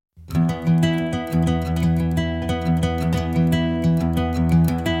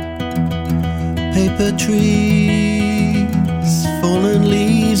paper trees, fallen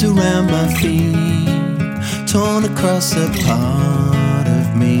leaves around my feet, torn across a part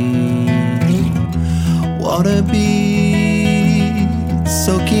of me. Water beads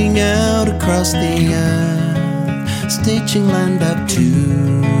soaking out across the earth, stitching land up to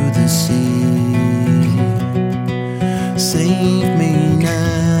the sea. Save me now,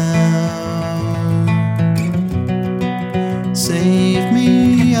 save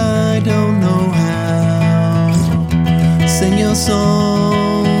me, I don't know how. Sing your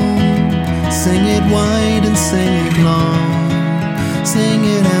song, sing it wide and sing it long, sing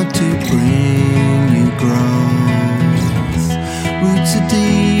it out to bring you growth. Roots are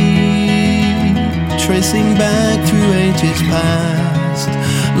deep, tracing back through ages past,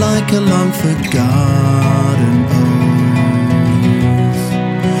 like a long forgotten oath.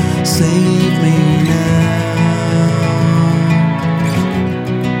 Save me now,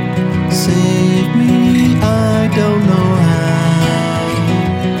 save me, I don't know how.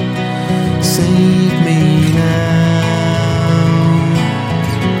 Save me now,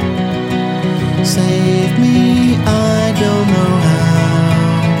 save me, I don't know how.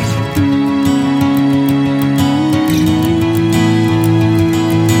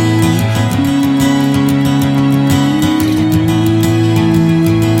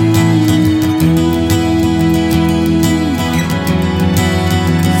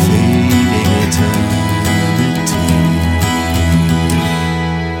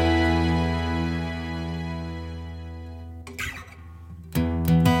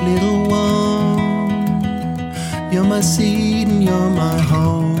 Little one, you're my seed and you're my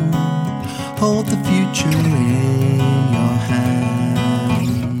home. Hold the future in your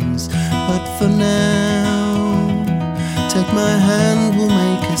hands. But for now, take my hand, we'll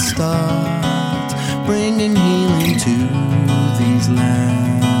make a start, bringing healing to these lands.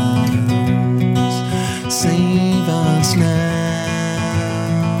 Save us now,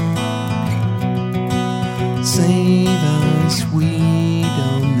 save us, we